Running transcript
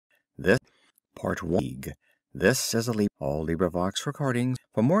This Part 1 League. This is a all LibriVox recordings.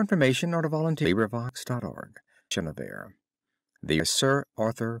 For more information or to volunteer, LibriVox.org. Chenvert. The Sir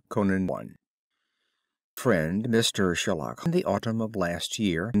Arthur Conan Doyle. Friend Mr. Sherlock, in the autumn of last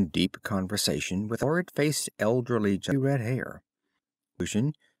year, in deep conversation with horrid-faced elderly gentleman with red hair.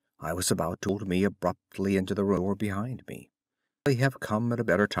 I was about to hold me abruptly into the door behind me. "I have come at a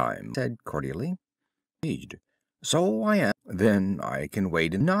better time," said cordially. "Indeed. So I am. Then I can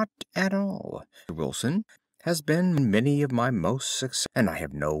wait." "Not at all. Mr. Wilson has been many of my most success, and I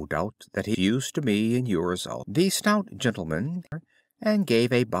have no doubt that he is used to me and yours all." The stout gentleman and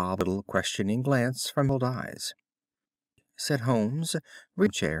gave a little questioning glance from old eyes. Said Holmes, reaching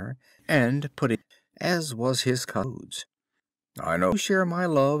a chair and putting, as was his codes. "I know you share my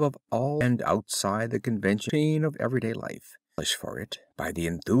love of all and outside the convention of everyday life. For it by the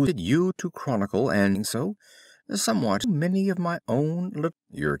enthusiasm you to chronicle, and so somewhat many of my own little—"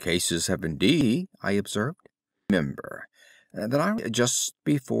 "Your cases have indeed," I observed. "Remember that I just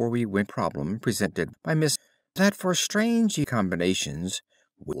before we went problem presented by Miss that for strange combinations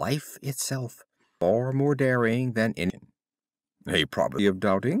with life itself far more daring than any." "A probability of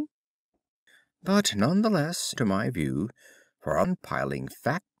doubting?" "But none the less, to my view, for unpiling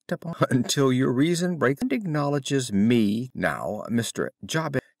fact upon until your reason breaks and acknowledges me. Now, Mr.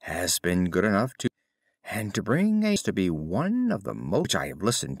 Jabez has been good enough to bring a to be one of the most which I have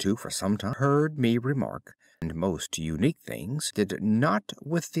listened to for some time, heard me remark, and most unique things did not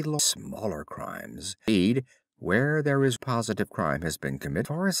with the smaller crimes. Indeed, where there is positive crime has been committed, as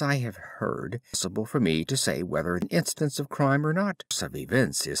far as I have heard, possible for me to say whether an instance of crime or not. Of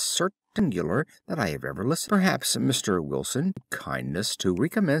events is singular that I have ever listened. Perhaps, Mr. Wilson, kindness to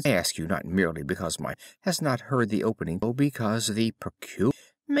recommence. I ask you not merely because my has not heard the opening, but because the peculiar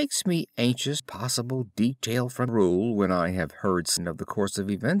makes me anxious possible detail from rule when I have heard of the course of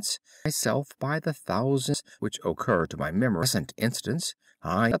events myself by the thousands which occur to my memory. Present instance,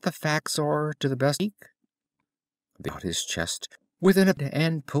 that the facts are to the best out his chest within it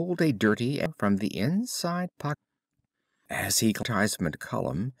and pulled a dirty from the inside pocket. As he advertisement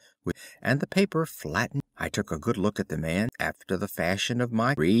column and the paper flattened, I took a good look at the man after the fashion of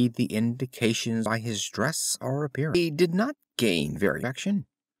my read the indications by his dress or appearance. He did not gain very affection.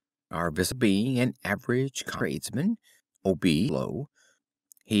 Our visitor being an average tradesman, obese, low,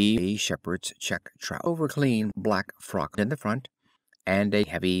 he a shepherd's check trout over clean black frock in the front, and a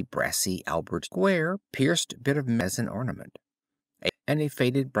heavy brassy Albert square pierced bit of as an ornament, and a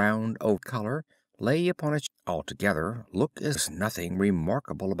faded brown over collar lay upon it. Altogether, look as nothing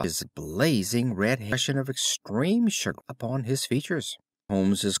remarkable about his blazing red hair, expression of extreme sugar upon his features.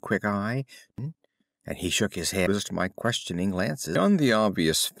 Holmes's quick eye, and he shook his head at my questioning glances. On the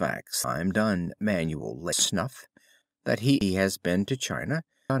obvious facts, I'm done. Manual snuff that he has been to China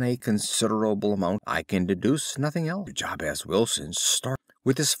on a considerable amount. I can deduce nothing else. Jabez Wilson started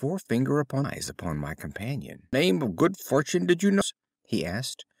with his forefinger upon my companion. "Name of good fortune did you know?" he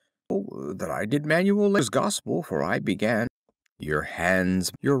asked. "Oh, that I did manual as gospel, for I began." Your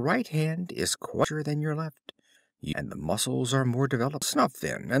right hand is quieter than your left, and the muscles are more developed. Snuff,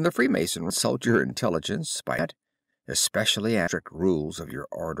 then, and the Freemason insult your intelligence by it, especially after strict rules of your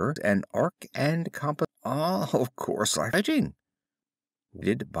order and arc and compass. "Ah, of course I writing."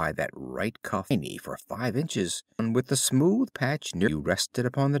 Did by that right cuff for 5 inches, and with the smooth patch near you rested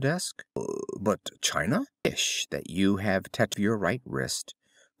upon the desk. "But China?" "Ish that you have tattooed your right wrist."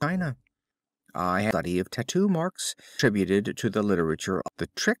 "China. I have study of tattoo marks attributed to the literature. The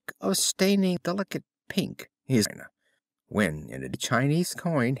trick of staining delicate pink is China. When in a Chinese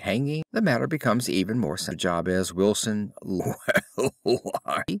coin hanging, the matter becomes even more simple." Jabez Wilson, "Well,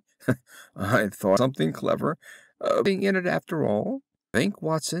 I thought something clever being in it after all." "Think,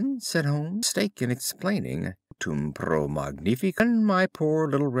 Watson," said Holmes, "mistake in explaining. Tum pro magnificum, my poor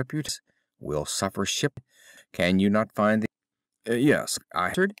little reputation will suffer ship. Can you not find the—" "Yes," I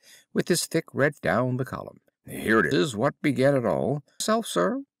answered, with his thick red down the column. "Here it is. What began it all?" "Self,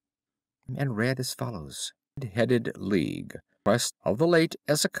 sir," and read as follows: "Redhead League. Quest of the late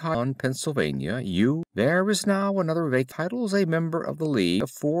Ezekiel, Pennsylvania. You. There is now another vacant. Titles a member of the League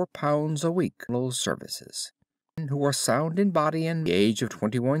of £4 a week. Services. Who are sound in body and the age of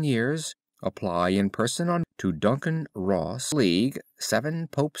 21 years. Apply in person on to Duncan Ross. League, 7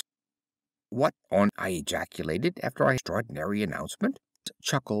 Popes." "What on?" I ejaculated after an extraordinary announcement.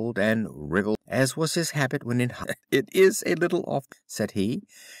 Chuckled and wriggled, as was his habit when in "It is a little off," said he,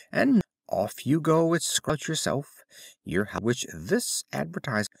 "and off you go and scratch yourself. Your which this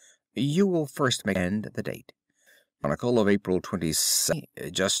advertisement you will first make and the date. Chronicle of April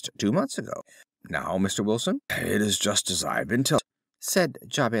 22nd, just 2 months ago. Now, Mr. Wilson, it is just as I've been told." said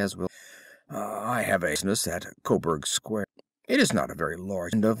Jabez Wilson. I have a business at Coburg Square. It is not a very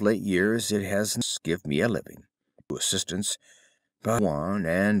large, and of late years it has given me a living. Assistance, but one,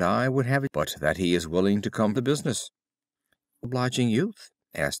 and I would have it, but that he is willing to come to business. Obliging youth?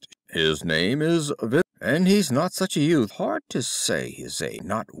 Asked. His name is Vin, and he's not such a youth. Hard to say his age.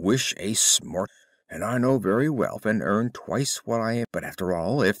 Not wish a smart, and I know very well and earn twice what I am. But after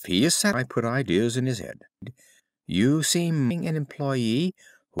all, if he is set, I put ideas in his head. You seem an employee,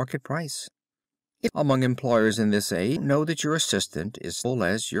 market price. Among employers in this age, know that your assistant is full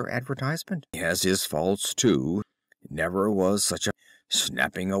as your advertisement. He has his faults too. Never was such a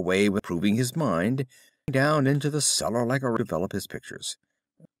snapping away with proving his mind, down into the cellar like a develop his pictures.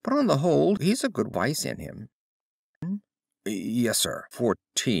 But on the whole, he's a good vice in him. Yes, sir.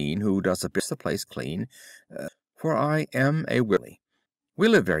 14, who does a bit the place clean. For I am a Willie. We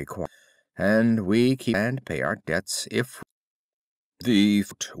live very quiet, and we keep and pay our debts if the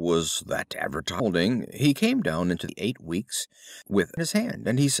was that advertising. He came down into the 8 weeks with his hand,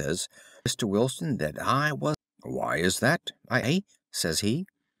 and he says, Mr. Wilson, that I was. Why is that? Says he,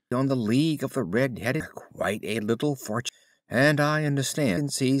 on the League of the Red-Headed, quite a little fortune, and I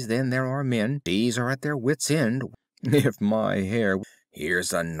understand. Sees then there are men, these are at their wits' end. If my hair,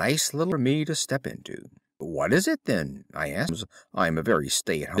 here's a nice little for me to step into. What is it then? I asked. I am a very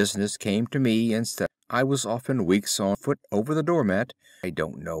stay-at-home. Business came to me instead. I was often weeks on foot over the doormat. I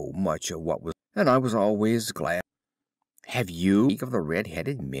don't know much of what was, and I was always glad. Have you League of the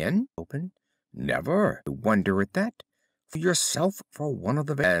Red-Headed Men open? Never. I wonder at that. For yourself, for one of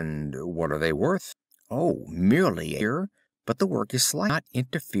the. And what are they worth? Oh, merely a year, but the work is slight. Not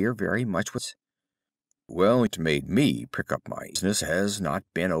interfere very much with. Well, it made me pick up my business has not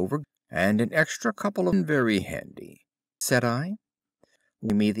been over, and an extra couple of them very handy. Said I.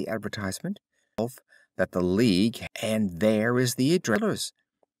 Give me the advertisement. That the League, and there is the address.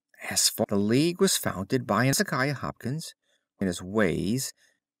 As for the League was founded by Hezekiah Hopkins in his ways,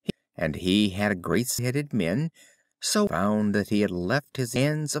 and he had a great headed men, so found that he had left his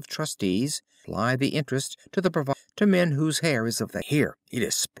hands of trustees, apply the interest to the to men whose hair is of the here. It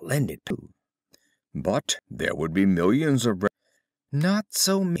is splendid too. But there would be millions of not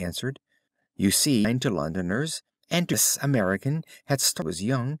so answered. You see, to Londoners and to this American had started was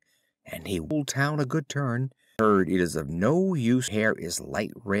young, and he old town a good turn. Heard it is of no use. Hair is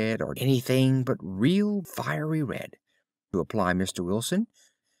light red or anything but real fiery red. To apply, Mr. Wilson,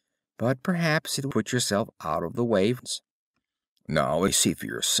 but perhaps it will put yourself out of the way. Now, you see for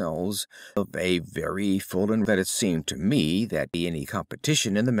yourselves of a very full and that it seemed to me that be any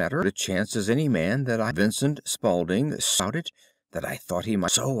competition in the matter, the chance as any man that Vincent Spaulding shouted that I thought he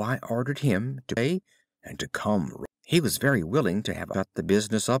might. So I ordered him to pay and to come. He was very willing to have got the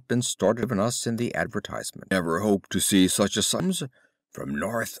business up and started us in the advertisement. Never hoped to see such a sums from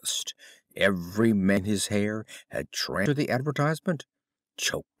North. Every man his hair had transferred the advertisement.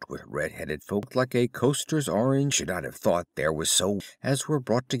 Choked with red-headed folk like a coaster's orange. Should not have thought there was so as were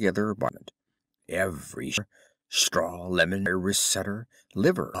brought together by it. Every straw, lemon, iris setter,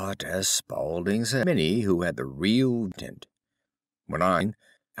 liver, but as Spaulding said, many who had the real intent. When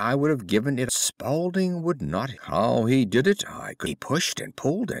I would have given it. Spaulding would not. How he did it, he pushed and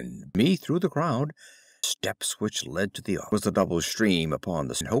pulled and me through the crowd. Steps which led to the office was a double stream upon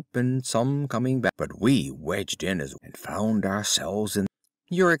the hope and some coming back. But we wedged in as and found ourselves in.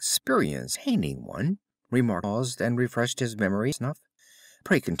 Your experience, hanging one, remarked, paused and refreshed his memory snuff.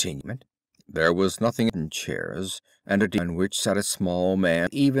 Pray continue. There was nothing in chairs, and a divan on which sat a small man,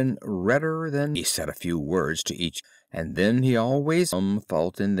 even redder than. He said a few words to each, and then he always some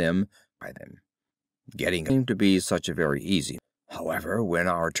fault in them by them. Getting seemed to be such a very easy. However, when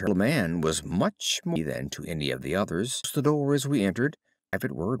our turtle man was much more than to any of the others, the door as we entered,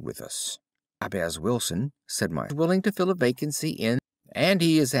 private word with us. Jabez Wilson, said my, willing to fill a vacancy in, and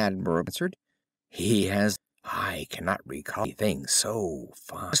he is admirable answered. He has. I cannot recall anything so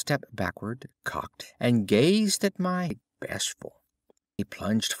fine. A step backward, cocked, and gazed at my bashful. He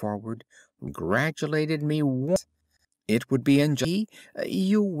plunged forward, congratulated me once. It would be unjust.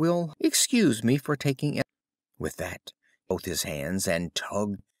 You will excuse me for taking it. With that, both his hands and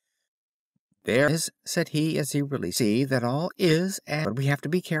tugged. There is, said he as he released. See that all is, but we have to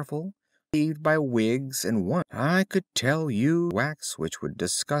be careful. Lead by wigs and one. I could tell you wax which would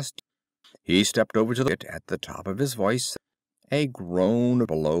disgust. He stepped over to the pit at the top of his voice, a groan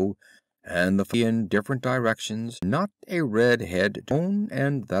below, and the in different directions, not a red-head tone,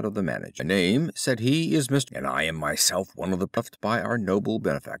 and that of the manager. My name, said he, is Mr. and I am myself one of the left by our noble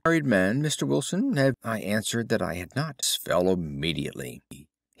benefactor. Married man, Mr. Wilson, have I answered that I had not. Fell immediately.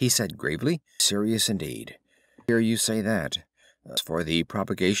 He said gravely, serious indeed. Hear you say that. for the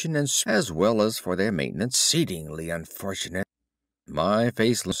propagation and as well as for their maintenance. Exceedingly unfortunate. My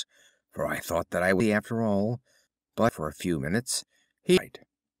face looked, for I thought that I would after all, but for a few minutes he died.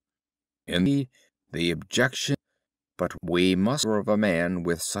 In the objection, but we must of a man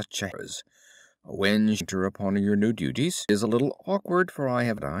with such a when you enter upon your new duties is a little awkward, for I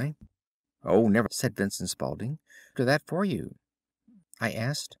have I. Oh, never, said Vincent Spaulding. Do that for you, I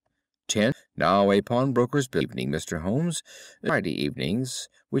asked. 10. Now a pawnbroker's evening, Mr. Holmes, Friday evenings,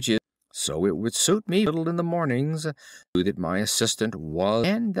 which is so it would suit me little in the mornings, that my assistant was,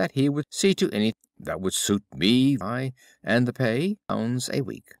 and that he would see to anything that would suit me, and the pay, £1 a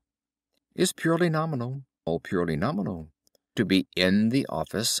week, is purely nominal, all purely nominal. To be in the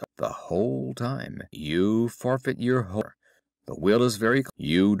office the whole time, you forfeit your whole. The will is very clear.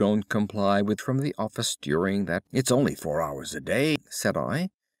 You don't comply with from the office during that. It's only 4 hours a day, said I.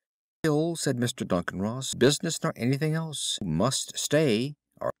 Still, said Mr. Duncan Ross, business nor anything else. You must stay,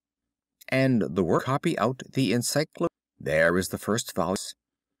 and the work. Copy out the encyclopedia. There is the first volume.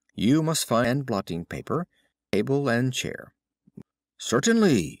 You must find blotting paper, table, and chair.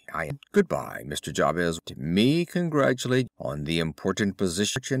 Certainly, Goodbye, Mr. Jabez. Me congratulate on the important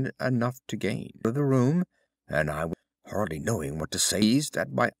position enough to gain the room, and I was hardly knowing what to say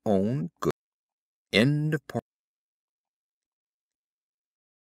at my own good. End of part.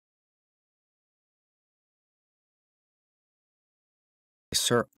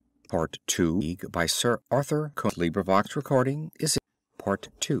 Sir Part 2 by Sir Arthur Conan. LibriVox recording is Part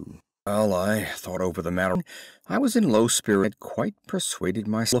 2. Well, I thought over the matter. I was in low spirit, quite persuaded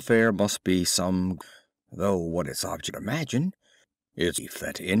myself affair must be some, though what its object imagine. It's if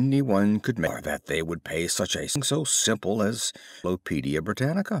that anyone could make that they would pay such a thing so simple as Encyclopedia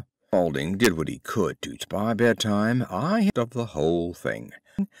Britannica. Spaulding did what he could to by bedtime. I hit of the whole thing.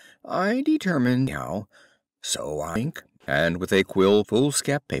 I determined how, so I think, and with a quill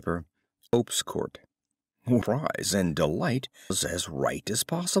foolscap paper, Pope's Court. Surprise and delight was as right as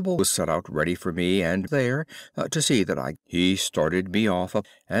possible. Was set out ready for me, and there to see that he started me off,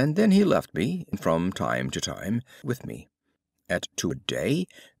 and then he left me from time to time with me at 2 a day,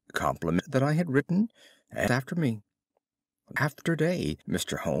 compliment that I had written, and after me. After day,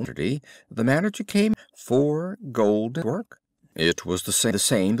 Mr. Holmes, the manager came for golden work. It was the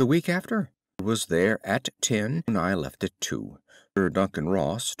same the week after. It was there at 10, and I left at 2. Sir Duncan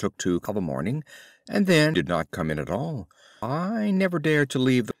Ross took 2 of a morning, and then did not come in at all. I never dared to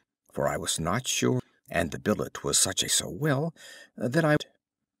leave, for I was not sure, and the billet was such a so well that I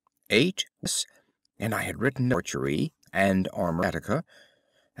 8, and I had written archery and armor Attica,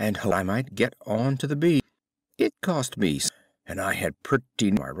 and hoped I might get on to the B. It cost me, and I had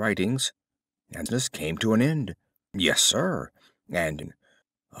pretty my writings, and this came to an end. Yes, sir, and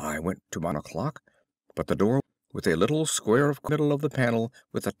I went to 1 o'clock, but the door with a little square of middle of the panel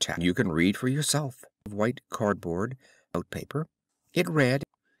with a tap you can read for yourself, of white cardboard, note paper. It read,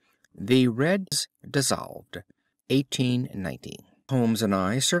 "The Reds dissolved, 1819." Holmes and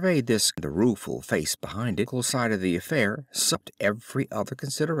I surveyed this, the rueful face behind it, side of the affair, sucked every other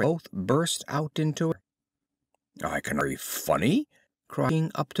consideration. Both burst out into it. I can very funny,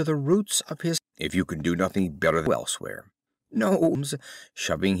 crying up to the roots of his. If you can do nothing better than elsewhere. No, Holmes,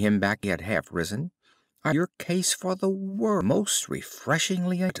 shoving him back, he had half risen. Your case for the world, most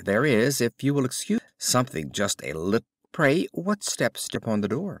refreshingly. There is, if you will excuse, something just a little. Pray, what steps upon the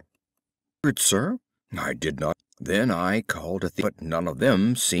door? Good sir, I did not. Then I called but none of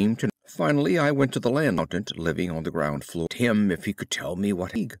them seemed to. Finally, I went to the landlord living on the ground floor. Him, if he could tell me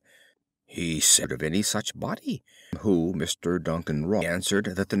what he said of any such body. Who, Mr. Duncan Ross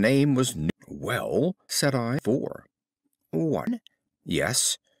answered that the name was. Well, said I. 4. 1.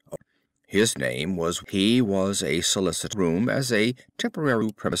 Yes. His name was. He was a solicitor. Room as a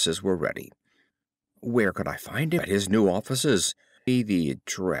temporary premises were ready. Where could I find him? At his new offices. The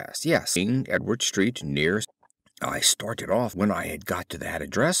address. Yes, Edward Street, near. I started off when I had got to that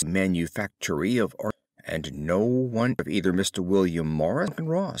address. Manufactory of art, and no one of either Mr. William Morris and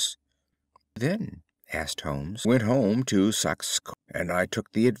Ross. Then, asked Holmes, went home to Saxe, and I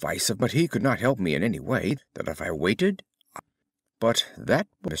took the advice of. But he could not help me in any way. That if I waited. But that,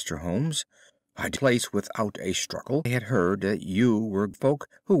 Mr. Holmes, I'd place without a struggle. I had heard that you were folk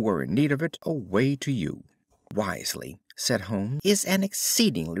who were in need of it. Away to you. Wisely, said Holmes, is an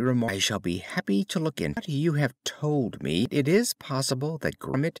exceedingly remarkable. I shall be happy to look in. But you have told me it is possible that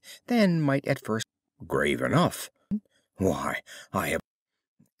Grimmett then might at first. Grave enough. Why, I have.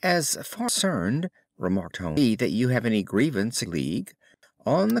 As far as concerned, remarked Holmes, see that you have any grievance league.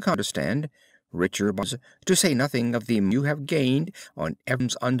 On the understand. Richard, to say nothing of the you have gained on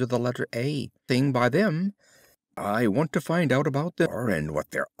Evans under the letter A. Thing by them. I want to find out about them and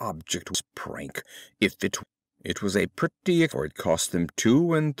what their object was. Prank. If it was a pretty, or it cost them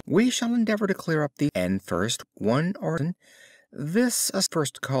two, and we shall endeavor to clear up the. And first, one or this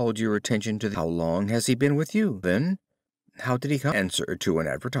first called your attention to. How long has he been with you? Then, how did he come? Answer to an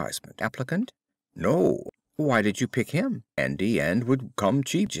advertisement. Applicant? No. Why did you pick him? Andy, and would come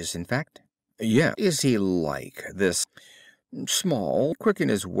cheap, in fact. Yeah. Is he like this? Small, quick in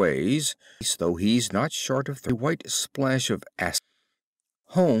his ways, though he's not short of the white splash of acid.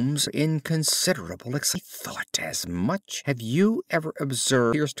 Holmes in considerable excitement. Thought as much. Have you ever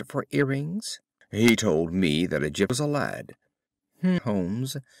observed pierced for earrings? He told me that a gyp was a lad.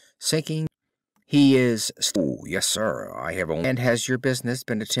 Holmes, sinking. He is. Oh, yes, sir. I have only. And has your business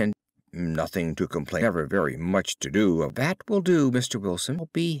been attended? Nothing to complain. Never very much to do. That will do, Mr. Wilson. I'll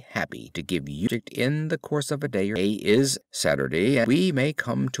be happy to give you in the course of a day. Today is Saturday, and we may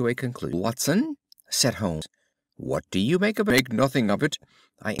come to a conclusion. Watson, said Holmes, what do you make of it? Make nothing of it.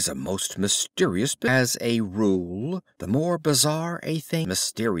 It's a most mysterious. As a rule, the more bizarre a thing,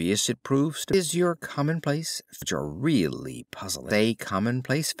 mysterious it proves to is your commonplace, which are really puzzling. A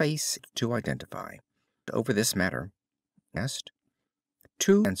commonplace face to identify. Over this matter, asked.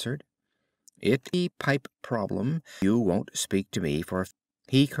 Two answered. It's the pipe problem. You won't speak to me for.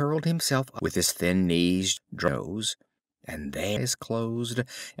 He curled himself up with his thin knees, nose, and then his closed,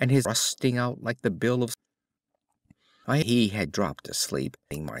 and his rusting out like the bill of. He had dropped asleep,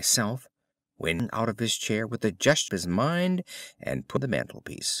 myself, went out of his chair with a gesture of his mind, and put the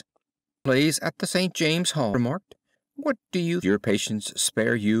mantelpiece. Plays at the St. James Hall, remarked. What do your patients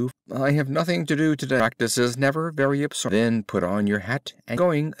spare you? I have nothing to do today. Practice is never very absurd. Then put on your hat and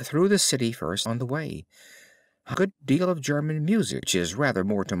going through the city first on the way. A good deal of German music, which is rather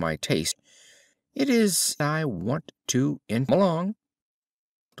more to my taste. It is I want to along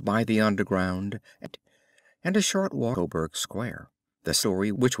by the underground and a short walk to Coburg Square. The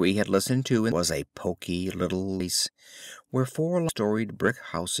story which we had listened to was a poky little place where four storied brick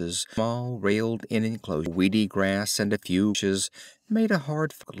houses, small railed-in enclosure, weedy grass, and a few bushes made a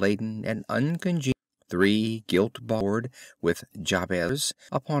hard, laden, and uncongenial. Three gilt board with Jabez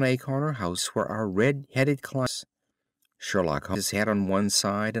upon a corner house where our red-headed clients. Sherlock Holmes his head on one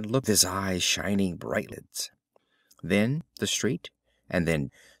side and looked, his eyes shining brightly. Then the street, and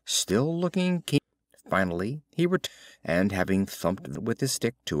then, still looking keen. Finally he returned, and having thumped with his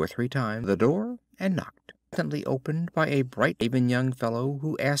stick 2 or 3 times the door and knocked, instantly opened by a bright even young fellow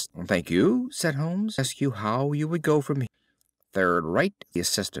who asked. Thank you, said Holmes. Ask you how you would go from here. Third right, the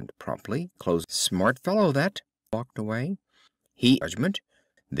assistant promptly closed. Smart fellow that. Walked away. He judgment.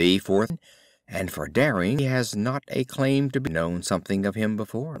 The fourth, and for daring he has not a claim to be known something of him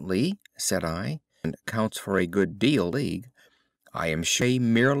before. Lee, said I, and counts for a good deal. League. I am sure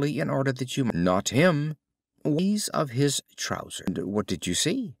merely in order that you not him. Ways of his trousers. And what did you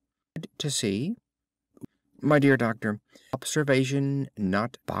see? To see? My dear doctor, observation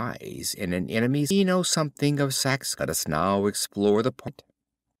not buys in an enemy. We know something of Saxe. Let us now explore the point.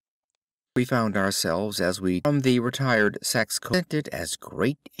 We found ourselves, as we from the retired Saxe presented as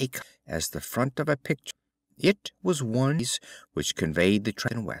great as the front of a picture. It was one which conveyed the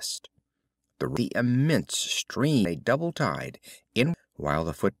trend west. The immense stream, a double tide, in while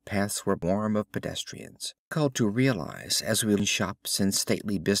the footpaths were warm of pedestrians. Called to realize, as we in shops and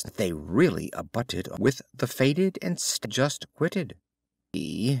stately business, they really abutted with the faded and just quitted.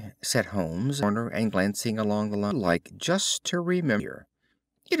 Said Holmes, corner and glancing along the line, like just to remember.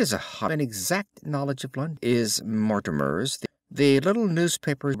 It is a hot and exact knowledge of London. Is Mortimer's, the little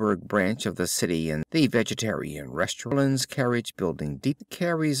newspaper branch of the city, and the vegetarian restaurant's carriage building deep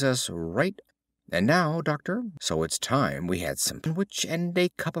carries us right. And now, doctor, so it's time we had some sandwich and a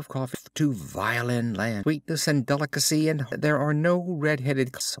cup of coffee to violin land, sweetness and delicacy, and there are no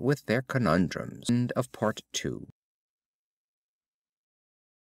red-headed with their conundrums. End of part 2.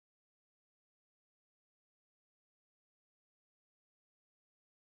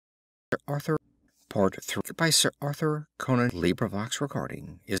 Sir Arthur, part 3, by Sir Arthur Conan. LibriVox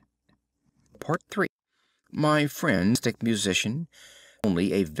recording is part 3. My friend, stick musician,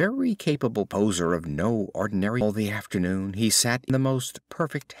 only a very capable poser of no ordinary. All the afternoon he sat in the most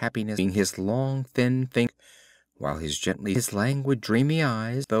perfect happiness, his long thin finger, while his languid dreamy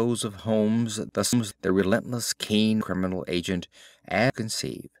eyes, those of Holmes, the relentless keen criminal agent, as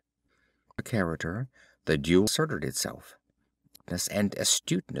conceive. The character, the duel asserted itself. And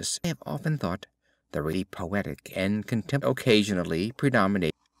astuteness, I have often thought, the really poetic and contempt occasionally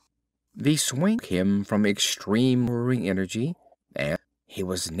predominate. The swing him from extreme roaring energy, and he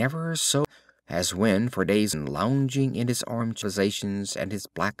was never so as when, for days lounging in his armchair and his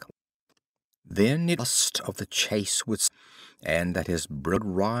black. Then it must of the chase would, and that his blood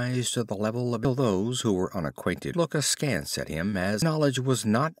rise to the level of those who were unacquainted look askance at him, as knowledge was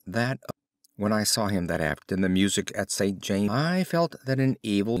not that of. When I saw him that afternoon in the music at St. James, I felt that an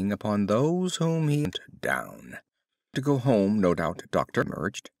evil being upon those whom he went down. To go home, no doubt, Doctor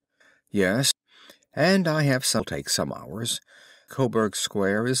emerged. Yes, and I have some take some hours. Coburg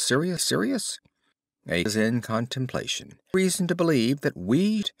Square is serious. Is in contemplation. Reason to believe that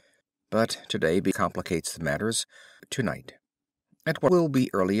but today complicates the matters. Tonight. At what will be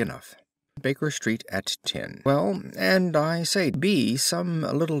early enough. Baker Street at 10. Well, and I say, be some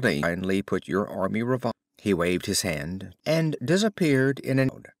little day. Kindly put your army revolver. He waved his hand and disappeared in an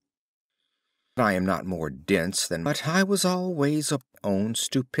ode. I am not more dense than, but I was always of my own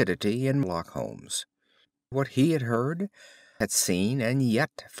stupidity in Sherlock Holmes. What he had heard, had seen, and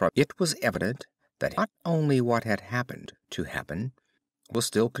yet from it was evident that not only what had happened to happen was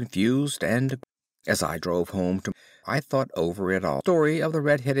still confused, and as I drove home I thought over it all. Story of the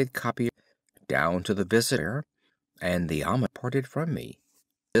red-headed copy down to the visitor, and the omelet parted from me.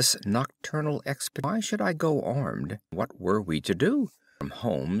 This nocturnal expedition. Why should I go armed? What were we to do? From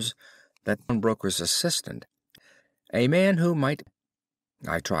Holmes, that broker's assistant, a man who might.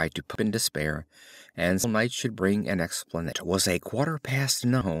 I tried to put in despair, and some night should bring an explanation. It was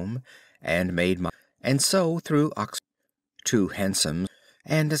 9:15 home, and made my. And so through Oxford, 2 hansoms,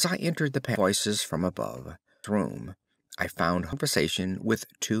 and as I entered the voices from above room, I found conversation with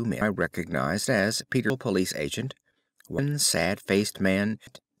 2 men I recognized as Peter, police agent, one sad-faced man,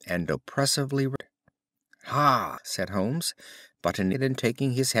 and oppressively. "Ha!" said Holmes, buttoning it and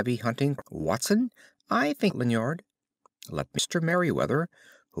taking his heavy hunting. "Watson, I think Lanyard. Let Mr. Merryweather,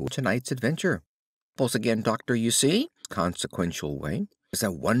 who tonight's adventure. Suppose again, Doctor, you see, consequential way, is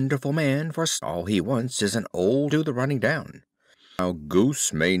a wonderful man, for all he wants is an old do the running down." "Now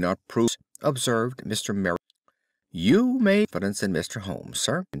goose may not prove," observed Mr. Merry. "You may confidence in Mr. Holmes,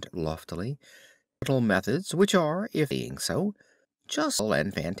 sir," loftily. "Little methods, which are, if being so, just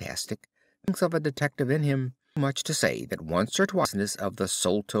and fantastic. Things of a detective in him. Much to say that once or twice of the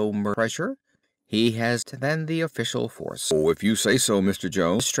Solto pressure he has than the official force." "Oh, if you say so, Mr.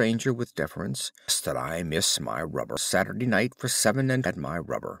 Jones." Stranger with deference. "Just that I miss my rubber. Saturday night for 7 and at my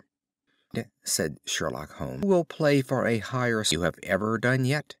rubber," said Sherlock Holmes. "Will play for a higher you have ever done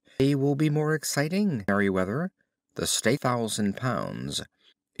yet. It will be more exciting, Merryweather. The stake £1,000.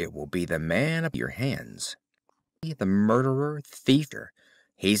 It will be the man of your hands. The murderer, thief.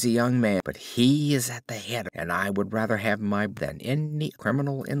 He's a young man, but he is at the head, and I would rather have my than any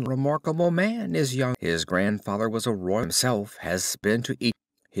criminal in. Remarkable man is young. His grandfather was a royal himself, has been to eat.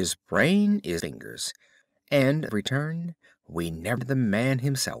 His brain is fingers, and return we never the man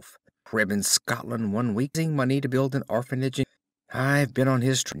himself. Crib in Scotland 1 week, using money to build an orphanage. I've been on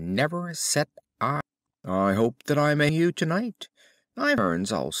his never set eye. I hope that I may you tonight. I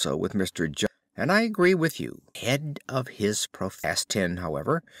turns also with Mr. Jones, and I agree with you. Head of his past 10,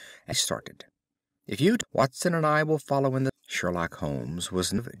 however, and started. If you, Watson, and I will follow in the. Sherlock Holmes was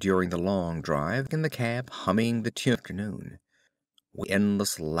during the long drive in the cab, humming the tune. Afternoon.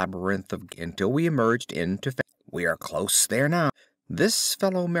 Endless labyrinth of until we emerged into. We are close there now. This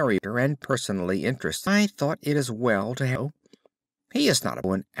fellow Merryweather and personally interested. I thought it as well to have. He is not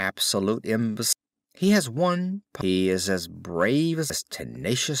an absolute imbecile. He has one. He is as brave, as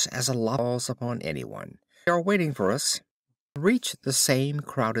tenacious as a laws upon anyone. They are waiting for us. Reach the same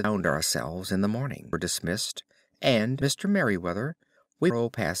crowded found ourselves in the morning. Were dismissed, and Mr. Merryweather, we narrow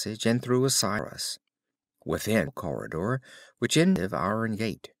passage and through a side us. Within a corridor, which ended of iron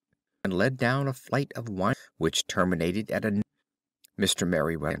gate, and led down a flight of wine, which terminated at a. Mr.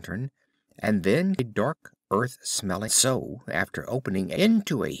 Merryweather entered, and then a dark earth smelling. So, after opening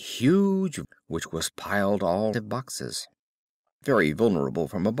into a huge, which was piled all of boxes. Very vulnerable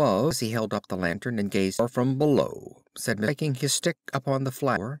from above, as he held up the lantern and gazed. Or from below, said Mr. Taking his stick upon the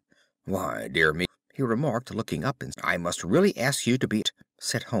floor. "Why, dear me," he remarked, looking up, and "I must really ask you to be,"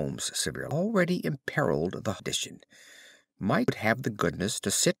 said Holmes severely. "Already imperiled the audition. Might have the goodness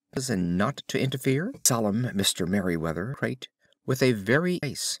to sit and not to interfere." Solemn Mr. Merryweather crate with a very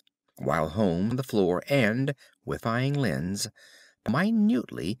face, while Holmes on the floor and with fying lens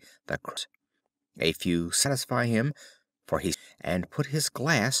minutely the a few satisfy him, for he and put his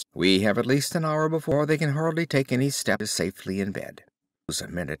glass. "We have at least an hour before they can hardly take any step safely in bed." It was a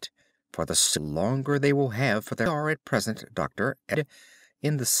minute, for the longer they will have, for they are at present, Doctor, and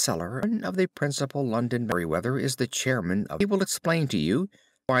in the cellar. One of the principal London. Merryweather is the chairman of. He will explain to you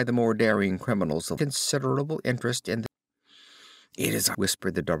why the more daring criminals of considerable interest in the. "It is,"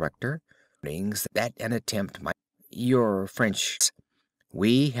 whispered the director, "that an attempt might. Your French.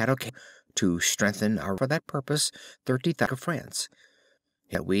 We had okay. to strengthen our for that purpose 30,000 of France.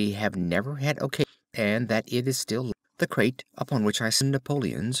 Yet we have never had occasion, and that it is still the crate upon which I send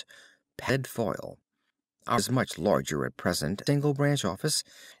Napoleon's padded foil. Ours is much larger at present, single branch office,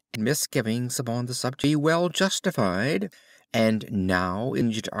 and misgivings upon the subject well justified, and now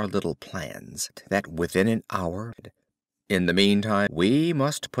inged our little plans, that within an hour. In the meantime, we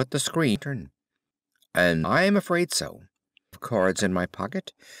must put the screen, and I am afraid so. Cards in my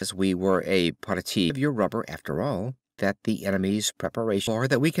pocket, as we were a partie of your rubber after all, that the enemy's preparation are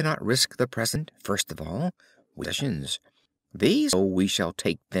that we cannot risk the present. First of all, possessions. These, oh, we shall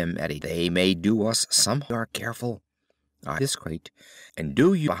take them at a. They may do us some harm. Are careful. I discreet, and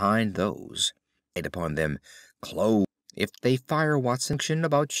do you behind those. Light upon them. Close. If they fire Watson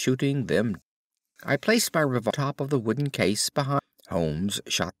about shooting them. I placed my revolver top of the wooden case behind. Holmes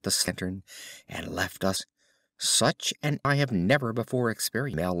shot the lantern and left us. Such an I have never before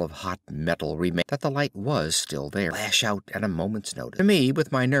experienced. Smell of hot metal remained that the light was still there. Flash out at a moment's notice. To me,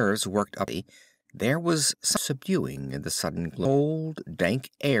 with my nerves worked up, there was some subduing in the sudden cold,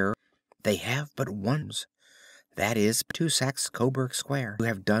 dank air. They have but ones. That is 2 Sachs Coburg Square. You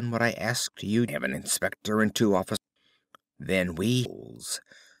have done what I asked you. Have an inspector and 2 officers. Then we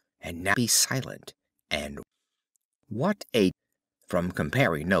and now be silent. And what a from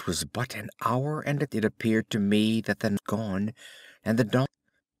comparing notes was but an hour, and it appeared to me that the night gone, and the dawn.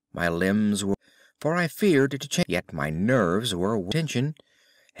 My limbs were, for I feared to change, yet my nerves were tension,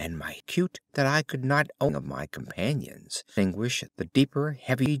 and my acute that I could not own of my companions distinguish the deeper,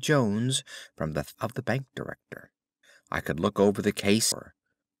 heavy Jones from the of the bank director. I could look over the case.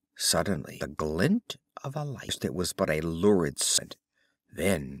 Suddenly, the glint of a light. It was but a lurid scent.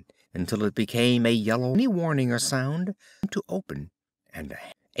 Then, until it became a yellow, any warning or sound to open, and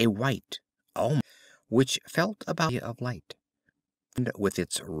a white, which felt about of light, and with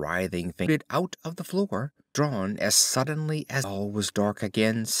its writhing finger out of the floor, drawn as suddenly as all was dark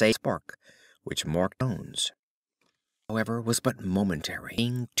again, save spark, which marked stones. However, was but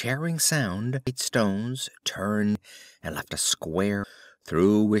momentary. Tearing sound, eight stones turned and left a square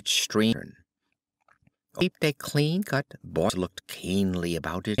through which streamed. Kept a clean cut. Boss looked keenly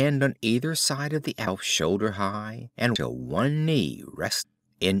about it, and on either side of the elf, shoulder high, and till one knee rest.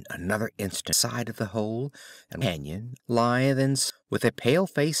 In another instant, side of the hole, and companion, lithe and with a pale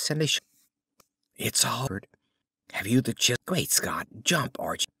face and a. It's all. Have you the chip? Great Scott! Jump,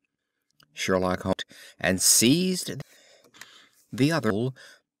 Archie! Sherlock Holmes and seized the other,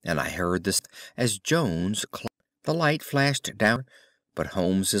 and I heard this as Jones. The light flashed down, but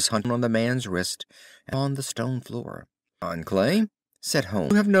Holmes's hand on the man's wrist and on the stone floor. On Clay, said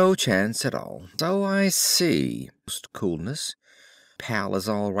Holmes. You have no chance at all. So I see. Most coolness. Pal is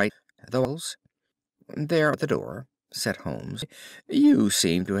all right. Those. There at the door, said Holmes. You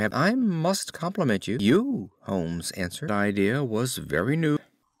seem to have. I must compliment you. You, Holmes answered. The idea was very new.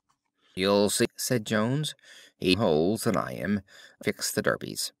 You'll see, said Jones. He holes than I am. Fix the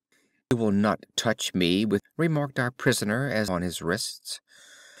derbies. You will not touch me with, remarked our prisoner as on his wrists.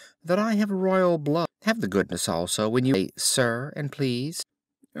 That I have royal blood. Have the goodness also when you say sir and please.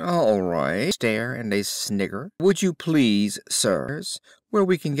 All right. Stare and a snigger. Would you please, sirs, where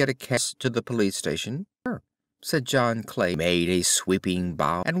we can get a cab to the police station? Sure, said John Clay, made a sweeping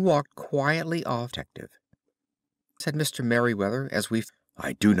bow and walked quietly off. Detective, said Mr. Merryweather, as we.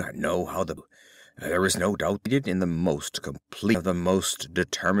 I do not know how the. There is no doubt it in the most complete of the most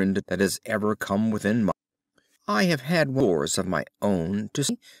determined that has ever come within my. I have had wars of my own to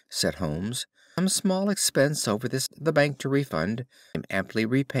see, said Holmes. Some small expense over this, the bank to refund. I am amply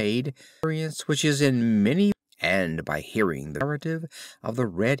repaid, experience which is in many, and by hearing the narrative of the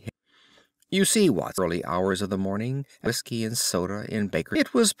Redhead. You see, what early hours of the morning, whiskey and soda in bakery.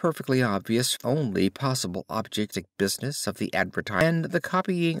 It was perfectly obvious. Only possible object of business of the advertising and the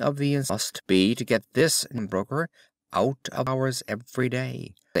copying of the must be to get this broker out of hours every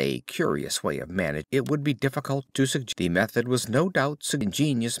day. A curious way of managing. It would be difficult to suggest. The method was no doubt so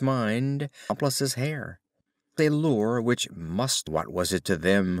ingenious mind, accomplice's hair. A lure which must. What was it to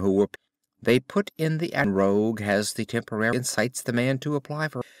them who were? They put in the rogue has the temporary incites the man to apply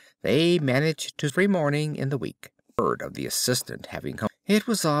for. They managed to every morning in the week. Heard of the assistant having come. It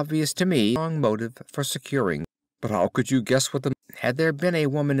was obvious to me strong motive for securing. But how could you guess what the. Had there been a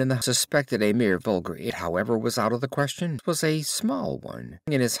woman in the suspected a mere vulgar, it however was out of the question. It was a small one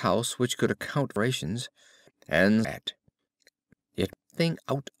in his house which could account for rations, and that it thing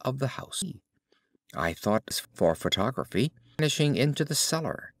out of the house. I thought for photography, vanishing into the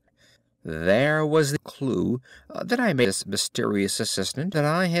cellar. There was the clue that I made this mysterious assistant that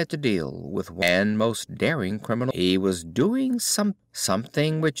I had to deal with one and most daring criminal. He was doing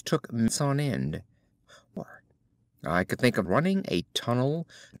something which took minutes on end. Or I could think of running a tunnel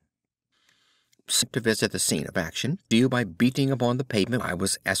to visit the scene of action, due by beating upon the pavement. I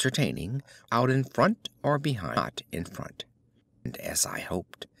was ascertaining out in front or behind, not in front. And as I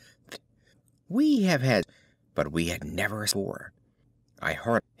hoped, we have had, but we had never before. I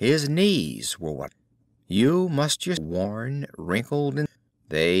heard his knees were what you must just worn, wrinkled, and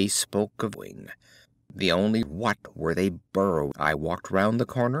they spoke of wing. The only what were they burrowed. I walked round the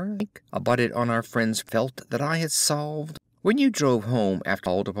corner, abutted on our friends, felt that I had solved. When you drove home after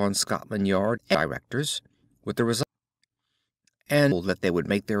called upon Scotland Yard and directors, with the result and that they would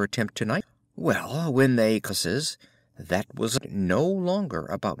make their attempt tonight, well, when they causes, that was no longer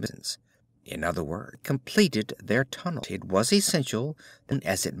about business. In other words, completed their tunnel. It was essential, and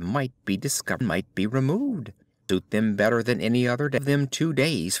as it might be discovered, might be removed. Suit them better than any other day. Give them 2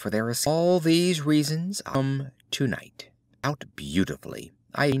 days for their assault. All these reasons tonight. Out beautifully.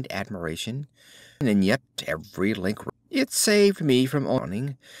 I gained admiration, and yet every link. It saved me from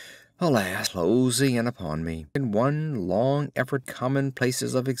owning. Alas, closing in upon me. In one long effort,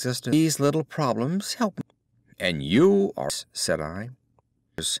 commonplaces of existence. These little problems help me. And you are, said I.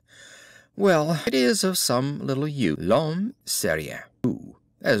 Well, it is of some little use. L'homme c'est rien,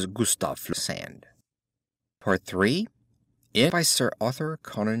 as Gustave Flaubert. Part 3. In by Sir Arthur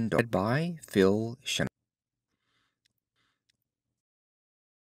Conan Doyle by Phil Shen.